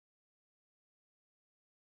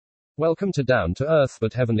Welcome to Down to Earth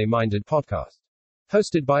but Heavenly Minded podcast.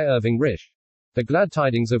 Hosted by Irving Risch. The Glad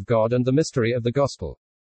Tidings of God and the Mystery of the Gospel.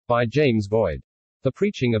 By James Boyd. The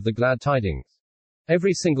Preaching of the Glad Tidings.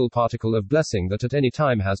 Every single particle of blessing that at any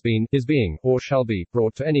time has been, is being, or shall be,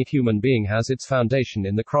 brought to any human being has its foundation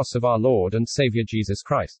in the cross of our Lord and Savior Jesus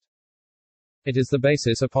Christ. It is the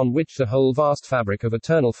basis upon which the whole vast fabric of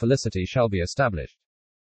eternal felicity shall be established.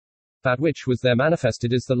 That which was there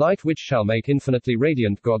manifested is the light which shall make infinitely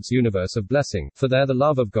radiant God's universe of blessing, for there the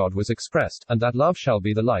love of God was expressed, and that love shall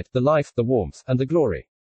be the light, the life, the warmth, and the glory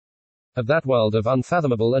of that world of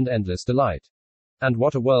unfathomable and endless delight. And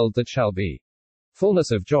what a world that shall be! Fullness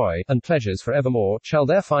of joy, and pleasures for evermore, shall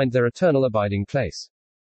there find their eternal abiding place.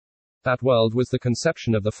 That world was the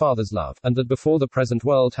conception of the Father's love, and that before the present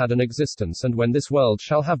world had an existence, and when this world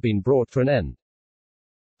shall have been brought to an end,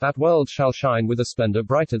 that world shall shine with a splendor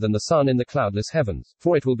brighter than the sun in the cloudless heavens,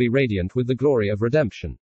 for it will be radiant with the glory of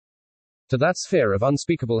redemption. To that sphere of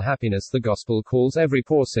unspeakable happiness the gospel calls every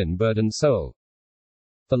poor sin-burdened soul.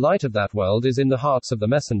 The light of that world is in the hearts of the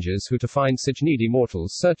messengers who to find such needy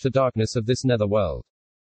mortals search the darkness of this nether world.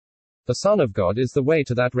 The Son of God is the way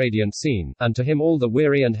to that radiant scene, and to him all the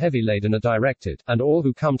weary and heavy laden are directed, and all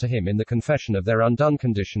who come to him in the confession of their undone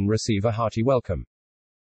condition receive a hearty welcome.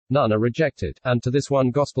 None are rejected, and to this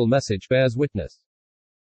one gospel message bears witness.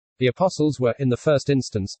 The apostles were, in the first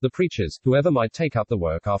instance, the preachers, whoever might take up the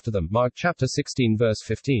work after them. Mark chapter 16 verse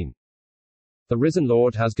 15. The risen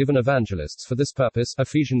Lord has given evangelists for this purpose.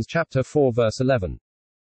 Ephesians chapter 4 verse 11.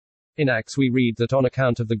 In Acts we read that on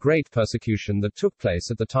account of the great persecution that took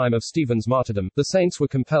place at the time of Stephen's martyrdom, the saints were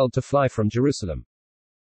compelled to fly from Jerusalem.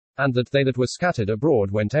 And that they that were scattered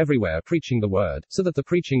abroad went everywhere preaching the word, so that the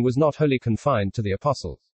preaching was not wholly confined to the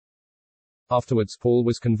apostles. Afterwards Paul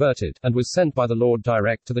was converted, and was sent by the Lord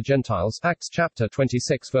direct to the Gentiles. Acts chapter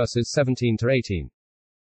 26 verses 17 to 18.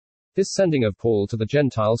 This sending of Paul to the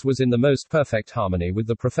Gentiles was in the most perfect harmony with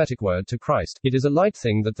the prophetic word to Christ. It is a light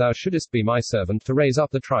thing that thou shouldest be my servant to raise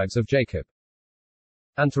up the tribes of Jacob,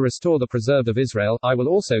 and to restore the preserved of Israel. I will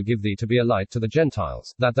also give thee to be a light to the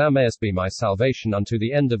Gentiles, that thou mayest be my salvation unto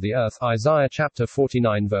the end of the earth. Isaiah chapter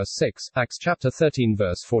 49 verse 6, Acts chapter 13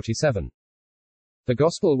 verse 47. The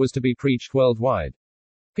gospel was to be preached worldwide.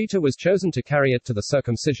 Peter was chosen to carry it to the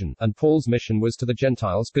circumcision, and Paul's mission was to the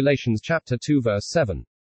Gentiles. Galatians chapter 2 verse 7.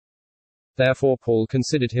 Therefore Paul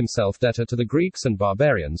considered himself debtor to the Greeks and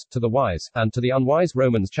barbarians, to the wise, and to the unwise.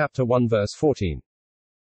 Romans chapter 1 verse 14.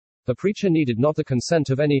 The preacher needed not the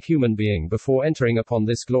consent of any human being before entering upon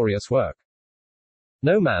this glorious work.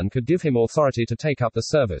 No man could give him authority to take up the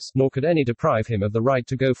service, nor could any deprive him of the right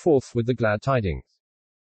to go forth with the glad tidings.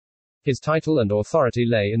 His title and authority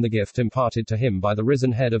lay in the gift imparted to him by the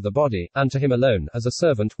risen head of the body, and to him alone, as a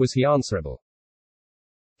servant, was he answerable.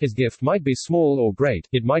 His gift might be small or great,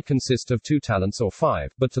 it might consist of 2 talents or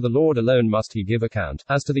 5, but to the Lord alone must he give account,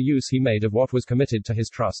 as to the use he made of what was committed to his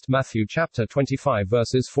trust. Matthew chapter 25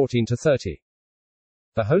 verses 14 to 30.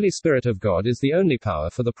 The Holy Spirit of God is the only power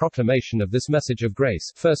for the proclamation of this message of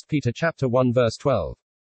grace. 1 Peter chapter 1 verse 12.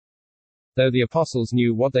 Though the apostles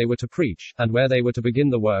knew what they were to preach, and where they were to begin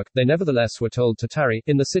the work, they nevertheless were told to tarry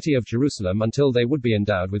in the city of Jerusalem until they would be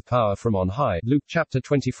endowed with power from on high. Luke chapter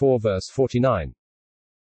 24 verse 49.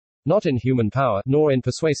 Not in human power, nor in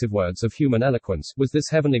persuasive words of human eloquence, was this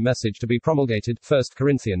heavenly message to be promulgated. 1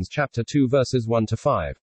 Corinthians chapter 2 verses 1 to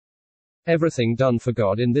 5. Everything done for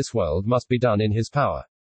God in this world must be done in his power.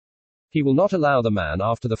 He will not allow the man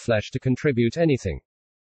after the flesh to contribute anything.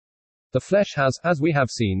 The flesh has, as we have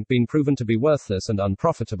seen, been proven to be worthless and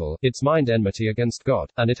unprofitable, its mind enmity against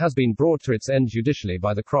God, and it has been brought to its end judicially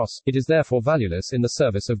by the cross. It is therefore valueless in the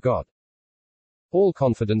service of God. All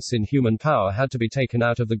confidence in human power had to be taken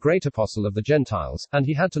out of the great apostle of the Gentiles, and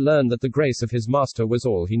he had to learn that the grace of his master was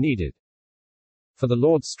all he needed. For the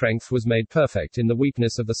Lord's strength was made perfect in the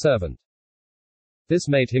weakness of the servant. This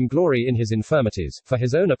made him glory in his infirmities, for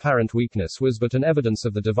his own apparent weakness was but an evidence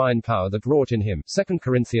of the divine power that wrought in him. 2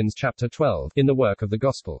 Corinthians chapter 12, in the work of the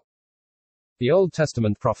gospel. The Old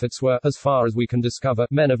Testament prophets were, as far as we can discover,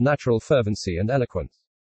 men of natural fervency and eloquence.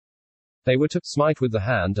 They were to smite with the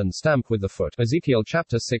hand and stamp with the foot. Ezekiel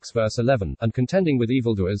chapter 6 verse 11, and contending with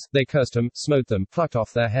evildoers, they cursed them, smote them, plucked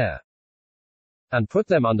off their hair, and put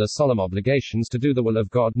them under solemn obligations to do the will of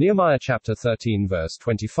God. Nehemiah chapter 13 verse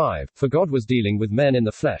 25, for God was dealing with men in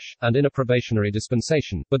the flesh, and in a probationary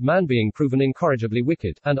dispensation, but man being proven incorrigibly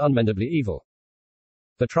wicked, and unmendably evil.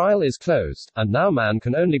 The trial is closed, and now man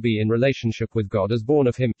can only be in relationship with God as born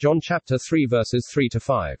of him. John chapter 3 verses 3 to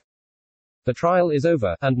 5. The trial is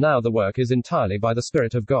over, and now the work is entirely by the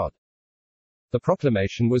Spirit of God. The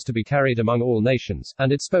proclamation was to be carried among all nations,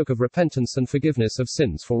 and it spoke of repentance and forgiveness of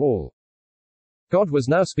sins for all. God was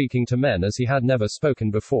now speaking to men as he had never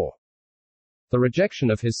spoken before. The rejection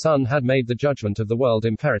of his Son had made the judgment of the world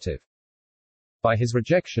imperative. By his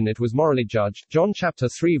rejection it was morally judged. John chapter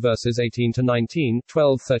 3 verses 18 to 19,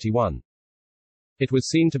 12:31. It was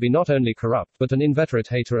seen to be not only corrupt but an inveterate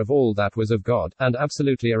hater of all that was of God, and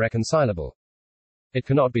absolutely irreconcilable. It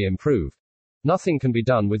cannot be improved. Nothing can be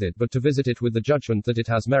done with it but to visit it with the judgment that it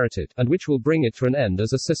has merited, and which will bring it to an end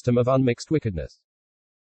as a system of unmixed wickedness.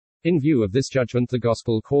 In view of this judgment, the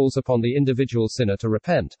gospel calls upon the individual sinner to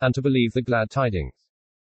repent, and to believe the glad tidings.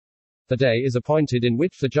 The day is appointed in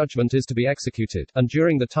which the judgment is to be executed, and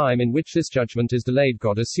during the time in which this judgment is delayed,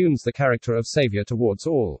 God assumes the character of Savior towards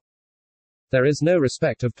all. There is no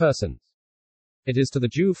respect of persons. It is to the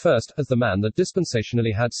Jew first, as the man that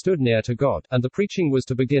dispensationally had stood near to God, and the preaching was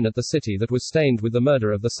to begin at the city that was stained with the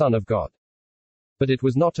murder of the Son of God. But it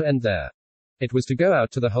was not to end there. It was to go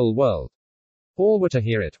out to the whole world. All were to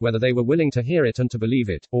hear it, whether they were willing to hear it and to believe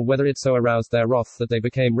it, or whether it so aroused their wrath that they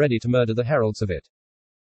became ready to murder the heralds of it.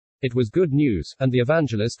 It was good news, and the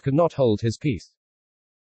evangelist could not hold his peace.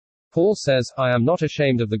 Paul says, I am not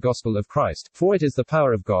ashamed of the gospel of Christ, for it is the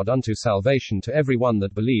power of God unto salvation to every one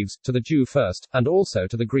that believes, to the Jew first, and also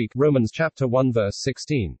to the Greek. Romans chapter 1 verse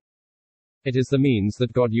 16. It is the means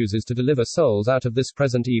that God uses to deliver souls out of this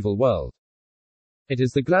present evil world. It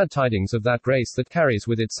is the glad tidings of that grace that carries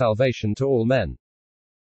with it salvation to all men.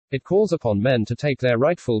 It calls upon men to take their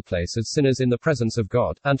rightful place as sinners in the presence of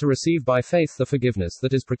God, and to receive by faith the forgiveness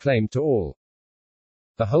that is proclaimed to all.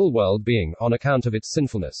 The whole world being, on account of its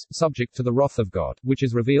sinfulness, subject to the wrath of God, which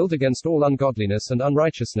is revealed against all ungodliness and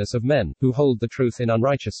unrighteousness of men, who hold the truth in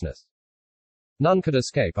unrighteousness. None could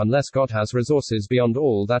escape unless God has resources beyond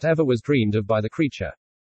all that ever was dreamed of by the creature.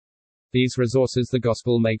 These resources the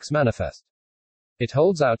gospel makes manifest. It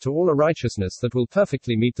holds out to all a righteousness that will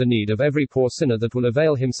perfectly meet the need of every poor sinner that will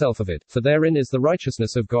avail himself of it, for therein is the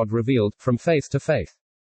righteousness of God revealed, from faith to faith.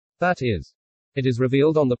 That is, it is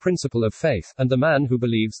revealed on the principle of faith, and the man who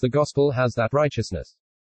believes the gospel has that righteousness.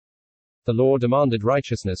 The law demanded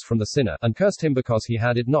righteousness from the sinner, and cursed him because he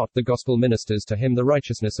had it not. The gospel ministers to him the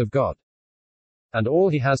righteousness of God. And all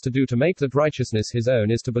he has to do to make that righteousness his own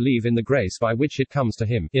is to believe in the grace by which it comes to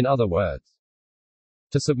him, in other words,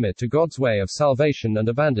 to submit to God's way of salvation and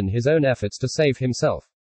abandon his own efforts to save himself.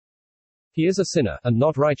 He is a sinner, and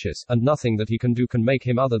not righteous, and nothing that he can do can make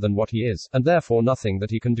him other than what he is, and therefore nothing that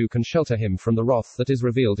he can do can shelter him from the wrath that is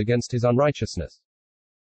revealed against his unrighteousness.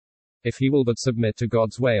 If he will but submit to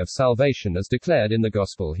God's way of salvation as declared in the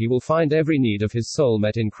gospel, he will find every need of his soul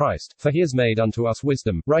met in Christ, for he has made unto us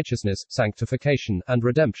wisdom, righteousness, sanctification, and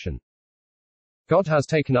redemption. God has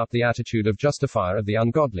taken up the attitude of justifier of the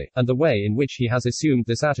ungodly, and the way in which he has assumed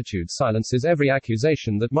this attitude silences every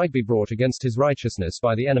accusation that might be brought against his righteousness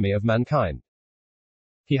by the enemy of mankind.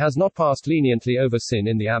 He has not passed leniently over sin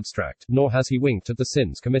in the abstract, nor has he winked at the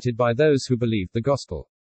sins committed by those who believed the gospel.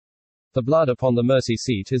 The blood upon the mercy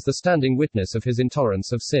seat is the standing witness of his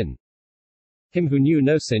intolerance of sin. Him who knew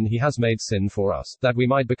no sin he has made sin for us, that we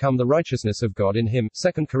might become the righteousness of God in him.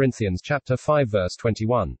 2 Corinthians chapter 5 verse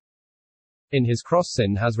 21. In his cross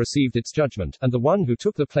sin has received its judgment, and the one who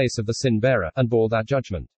took the place of the sin-bearer, and bore that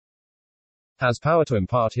judgment, has power to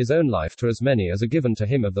impart his own life to as many as are given to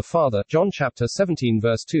him of the Father. John chapter 17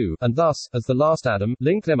 verse 2, and thus, as the last Adam,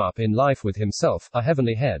 link them up in life with himself, a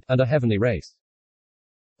heavenly head, and a heavenly race.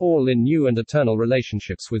 All in new and eternal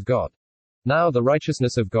relationships with God. Now the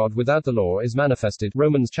righteousness of God without the law is manifested.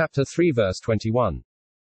 Romans chapter 3 verse 21.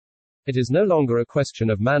 It is no longer a question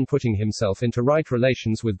of man putting himself into right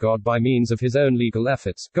relations with God by means of his own legal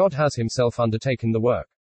efforts. God has himself undertaken the work.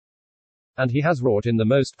 And he has wrought in the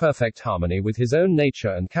most perfect harmony with his own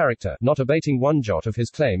nature and character, not abating one jot of his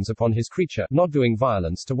claims upon his creature, not doing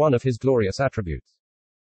violence to one of his glorious attributes,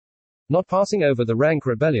 not passing over the rank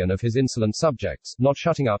rebellion of his insolent subjects, not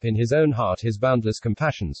shutting up in his own heart his boundless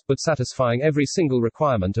compassions, but satisfying every single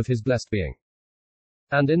requirement of his blessed being.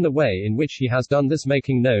 And in the way in which he has done this,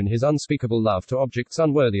 making known his unspeakable love to objects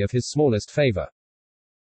unworthy of his smallest favor.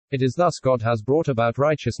 It is thus God has brought about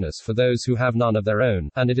righteousness for those who have none of their own,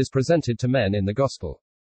 and it is presented to men in the gospel.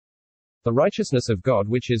 The righteousness of God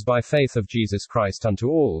which is by faith of Jesus Christ unto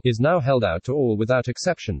all, is now held out to all without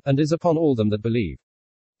exception, and is upon all them that believe.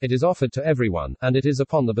 It is offered to everyone, and it is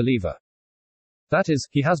upon the believer. That is,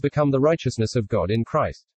 he has become the righteousness of God in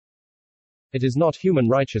Christ. It is not human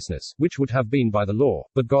righteousness, which would have been by the law,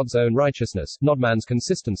 but God's own righteousness, not man's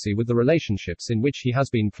consistency with the relationships in which he has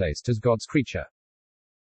been placed as God's creature.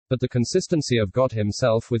 but the consistency of God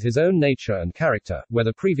himself with his own nature and character,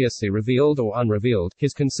 whether previously revealed or unrevealed,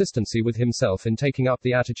 his consistency with himself in taking up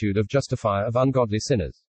the attitude of justifier of ungodly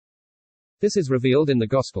sinners. This is revealed in the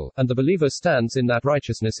gospel, and the believer stands in that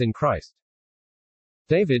righteousness in Christ.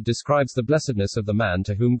 David describes the blessedness of the man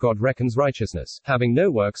to whom God reckons righteousness, having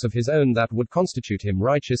no works of his own that would constitute him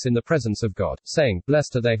righteous in the presence of God, saying,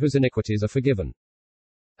 "Blessed are they whose iniquities are forgiven,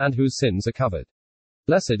 and whose sins are covered."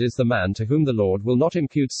 Blessed is the man to whom the Lord will not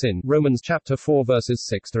impute sin. Romans chapter 4 verses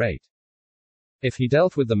 6-8. If he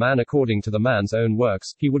dealt with the man according to the man's own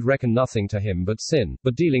works, he would reckon nothing to him but sin,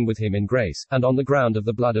 but dealing with him in grace, and on the ground of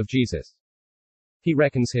the blood of Jesus, he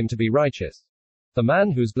reckons him to be righteous. The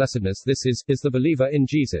man whose blessedness this is the believer in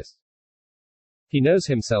Jesus. He knows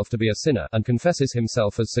himself to be a sinner, and confesses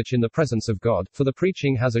himself as such in the presence of God, for the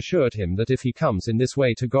preaching has assured him that if he comes in this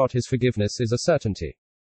way to God, his forgiveness is a certainty.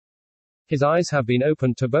 His eyes have been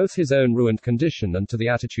opened to both his own ruined condition and to the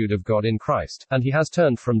attitude of God in Christ, and he has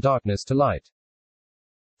turned from darkness to light.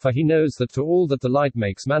 For he knows that to all that the light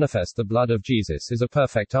makes manifest, the blood of Jesus is a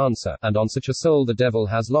perfect answer, and on such a soul the devil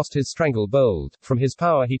has lost his stranglehold. From his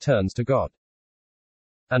power he turns to God,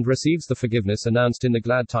 and receives the forgiveness announced in the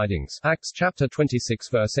glad tidings, Acts chapter 26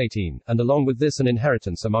 verse 18, and along with this an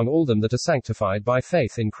inheritance among all them that are sanctified by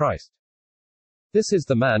faith in Christ. This is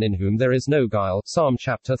the man in whom there is no guile. Psalm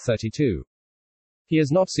chapter 32. He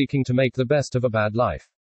is not seeking to make the best of a bad life.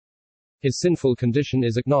 His sinful condition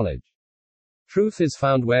is acknowledged. Truth is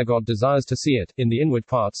found where God desires to see it, in the inward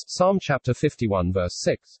parts. Psalm chapter 51 verse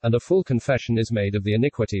 6, and a full confession is made of the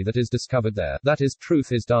iniquity that is discovered there, that is,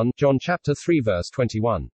 truth is done. John chapter 3 verse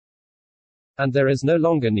 21. And there is no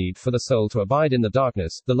longer need for the soul to abide in the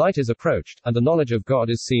darkness, the light is approached, and the knowledge of God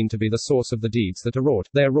is seen to be the source of the deeds that are wrought,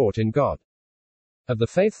 they are wrought in God. Of the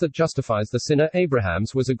faith that justifies the sinner,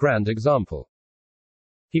 Abraham's was a grand example.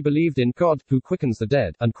 He believed in God, who quickens the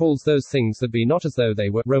dead, and calls those things that be not as though they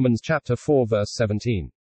were. Romans chapter 4 verse 17.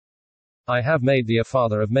 I have made thee a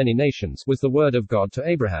father of many nations, was the word of God to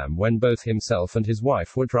Abraham when both himself and his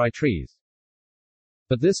wife were dry trees.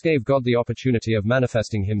 But this gave God the opportunity of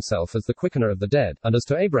manifesting himself as the quickener of the dead, and as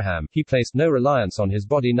to Abraham, he placed no reliance on his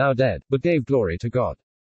body now dead, but gave glory to God,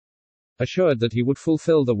 assured that he would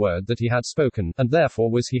fulfill the word that he had spoken, and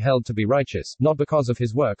therefore was he held to be righteous, not because of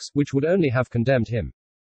his works, which would only have condemned him,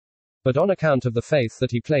 but on account of the faith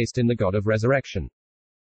that he placed in the God of resurrection.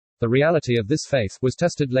 The reality of this faith was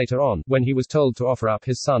tested later on, when he was told to offer up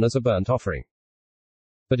his son as a burnt offering.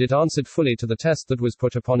 But it answered fully to the test that was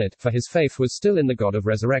put upon it, for his faith was still in the God of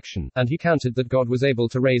resurrection, and he counted that God was able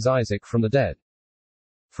to raise Isaac from the dead,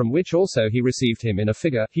 from which also he received him in a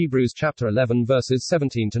figure. Hebrews chapter 11 verses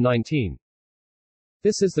 17-19.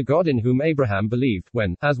 This is the God in whom Abraham believed,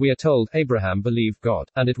 when, as we are told, Abraham believed God,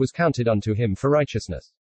 and it was counted unto him for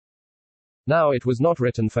righteousness. Now it was not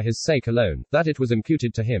written for his sake alone, that it was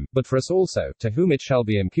imputed to him, but for us also, to whom it shall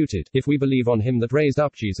be imputed, if we believe on him that raised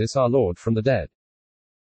up Jesus our Lord from the dead,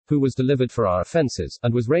 who was delivered for our offenses,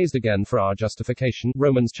 and was raised again for our justification.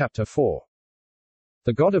 Romans chapter 4.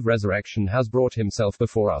 The God of resurrection has brought himself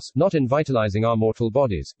before us, not in vitalizing our mortal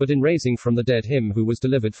bodies, but in raising from the dead him who was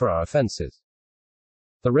delivered for our offenses.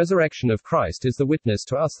 The resurrection of Christ is the witness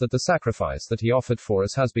to us that the sacrifice that he offered for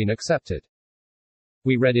us has been accepted.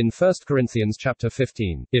 We read in 1 Corinthians chapter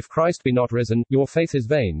 15, If Christ be not risen, your faith is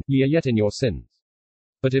vain, ye are yet in your sins.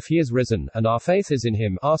 But if he is risen, and our faith is in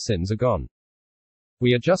him, our sins are gone.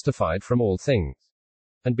 We are justified from all things.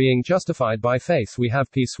 And being justified by faith, we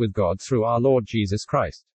have peace with God through our Lord Jesus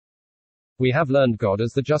Christ. We have learned God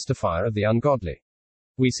as the justifier of the ungodly.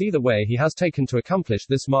 We see the way he has taken to accomplish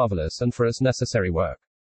this marvelous and for us necessary work.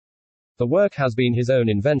 The work has been his own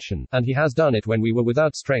invention, and he has done it when we were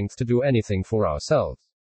without strength to do anything for ourselves.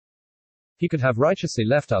 He could have righteously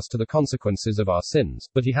left us to the consequences of our sins,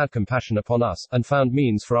 but he had compassion upon us, and found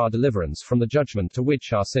means for our deliverance from the judgment to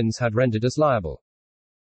which our sins had rendered us liable.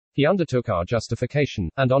 He undertook our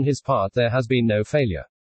justification, and on his part there has been no failure.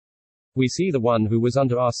 We see the one who was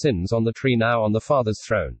under our sins on the tree now on the Father's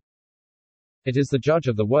throne. It is the judge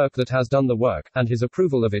of the work that has done the work, and his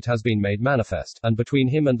approval of it has been made manifest, and between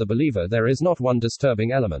him and the believer there is not one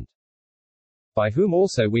disturbing element. By whom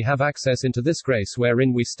also we have access into this grace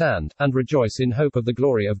wherein we stand, and rejoice in hope of the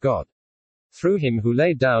glory of God. Through him who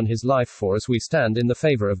laid down his life for us we stand in the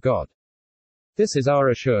favor of God. This is our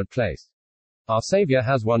assured place. Our Savior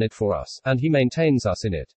has won it for us, and he maintains us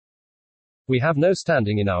in it. We have no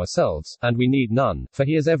standing in ourselves, and we need none, for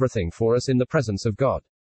he is everything for us in the presence of God.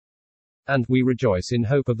 And we rejoice in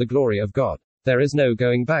hope of the glory of God. There is no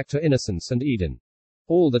going back to innocence and Eden.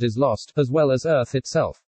 All that is lost, as well as earth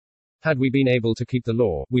itself. Had we been able to keep the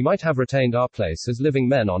law, we might have retained our place as living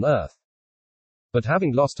men on earth. But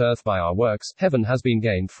having lost earth by our works, heaven has been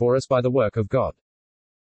gained for us by the work of God.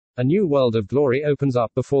 A new world of glory opens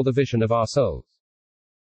up before the vision of our souls.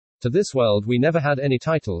 To this world we never had any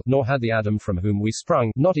title, nor had the Adam from whom we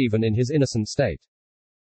sprung, not even in his innocent state.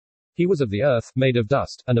 He was of the earth, made of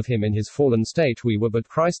dust, and of him in his fallen state we were, but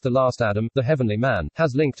Christ the last Adam, the heavenly man,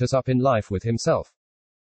 has linked us up in life with himself.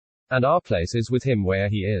 And our place is with him where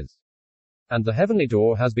he is. And the heavenly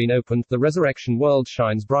door has been opened, the resurrection world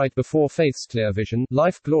shines bright before faith's clear vision,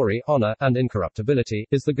 life, glory, honor, and incorruptibility,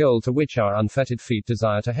 is the goal to which our unfettered feet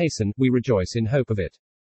desire to hasten, we rejoice in hope of it.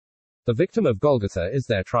 The victim of Golgotha is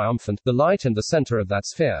there triumphant, the light and the center of that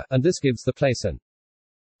sphere, and this gives the place an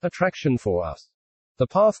attraction for us. The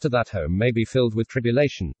path to that home may be filled with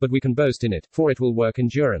tribulation, but we can boast in it, for it will work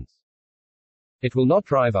endurance. It will not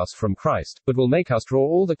drive us from Christ, but will make us draw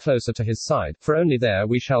all the closer to his side, for only there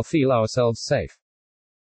we shall feel ourselves safe.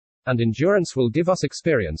 And endurance will give us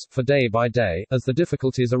experience, for day by day, as the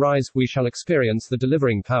difficulties arise, we shall experience the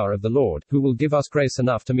delivering power of the Lord, who will give us grace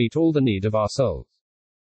enough to meet all the need of our souls,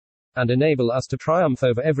 and enable us to triumph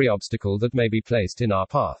over every obstacle that may be placed in our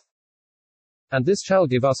path. And this shall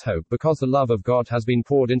give us hope, because the love of God has been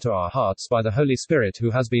poured into our hearts by the Holy Spirit who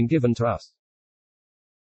has been given to us.